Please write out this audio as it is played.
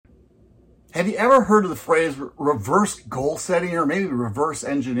Have you ever heard of the phrase reverse goal setting or maybe reverse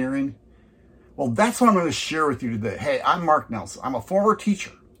engineering? Well, that's what I'm going to share with you today. Hey, I'm Mark Nelson. I'm a former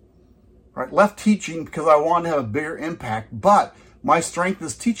teacher. Right? Left teaching because I wanted to have a bigger impact, but my strength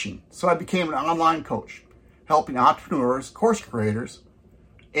is teaching. So I became an online coach, helping entrepreneurs, course creators,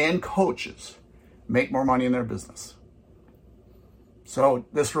 and coaches make more money in their business. So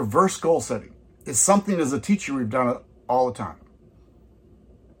this reverse goal setting is something as a teacher we've done it all the time.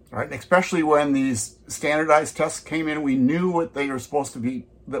 Right? And especially when these standardized tests came in, we knew what they were supposed to be,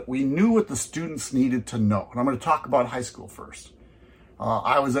 that we knew what the students needed to know. And I'm going to talk about high school first.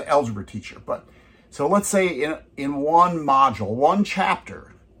 I was an algebra teacher, but so let's say in one module, one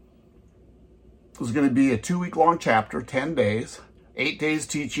chapter, it was going to be a 2-week long chapter, 10 days, 8 days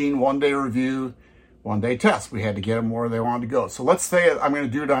teaching, 1 day review, 1 day test. We had to get them where they wanted to go. So let's say I'm going to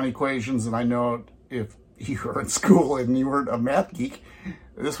do it on equations, and I know if you were in school and you weren't a math geek,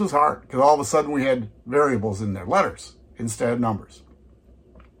 this was hard because all of a sudden we had variables in there, letters instead of numbers.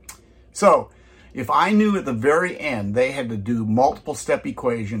 So if I knew at the very end they had to do multiple step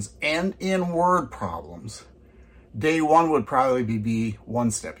equations and in word problems, day one would probably be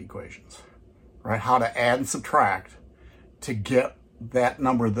 1-step equations, right? How to add and subtract to get that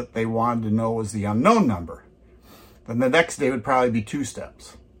number that they wanted to know was the unknown number. Then the next day would probably be 2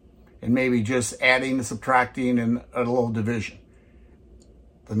 steps and maybe just adding and subtracting and a little division.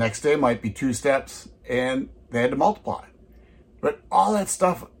 The next day might be 2 steps and they had to multiply. But all that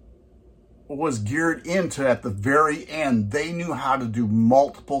stuff was geared into at the very end. They knew how to do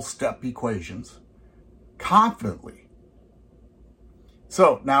multiple step equations confidently.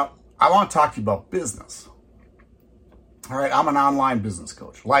 So now I want to talk to you about business. All right, I'm an online business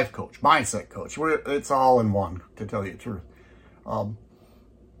coach, life coach, mindset coach. It's all in one, to tell you the truth.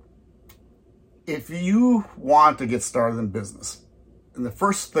 If you want to get started in business, and the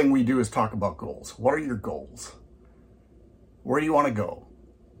first thing we do is talk about goals. What are your goals? Where do you want to go?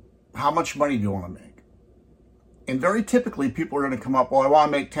 How much money do you want to make? And very typically, people are going to come up, well, I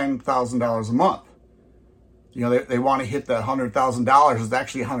want to make $10,000 a month. You know, they want to hit that $100,000. It's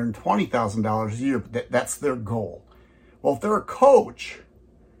actually $120,000 a year, but that's their goal. Well, if they're a coach,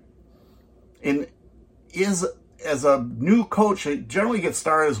 and as a new coach, they generally get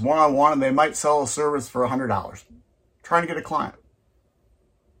started as one-on-one, and they might sell a service for $100, trying to get a client.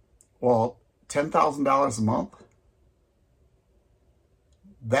 Well, $10,000 a month,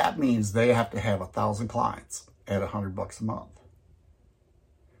 that means they have to have 1,000 clients at $100 a month.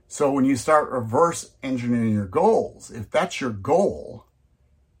 So when you start reverse engineering your goals, if that's your goal,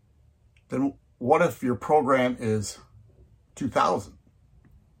 then what if your program is 2,000?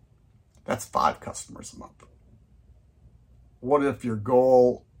 That's 5 customers a month. What if your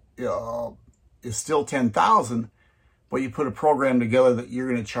goal is still 10,000, but you put a program together that you're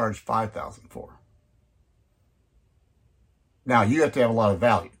going to charge 5,000 for? Now, you have to have a lot of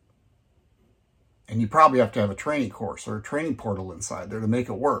value. And you probably have to have a training course or a training portal inside there to make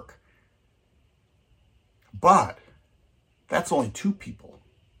it work. But that's only 2 people.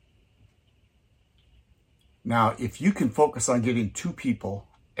 Now, if you can focus on getting 2 people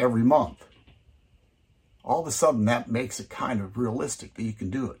every month, all of a sudden that makes it kind of realistic that you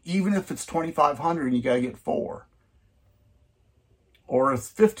can do it. Even if it's 2,500 and you got to get 4. Or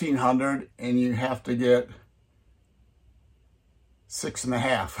it's 1,500 and you have to get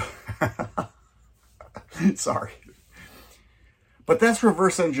 6.5. Sorry. But that's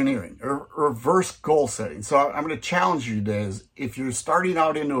reverse engineering or reverse goal setting. So I'm going to challenge you today is if you're starting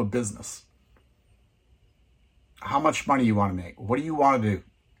out into a business, how much money you want to make? What do you want to do?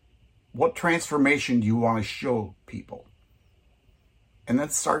 What transformation do you want to show people? And then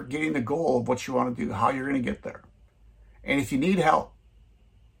start getting the goal of what you want to do, how you're going to get there. And if you need help,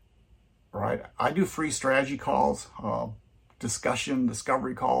 right, I do free strategy calls,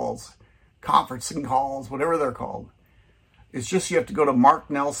 discovery calls, conferencing calls, whatever they're called. It's just you have to go to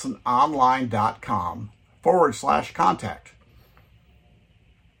marknelsononline.com/contact.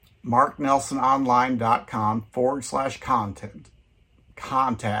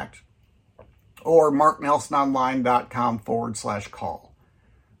 marknelsononline.com/contact. Or marknelsononline.com/call.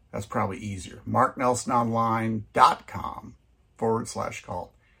 That's probably easier.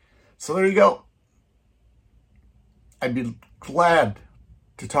 marknelsononline.com/call. So there you go. I'd be glad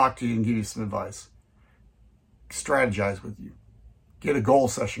to talk to you and give you some advice. Strategize with you. Get a goal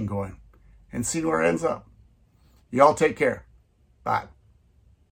session going and see where it ends up. Y'all take care. Bye.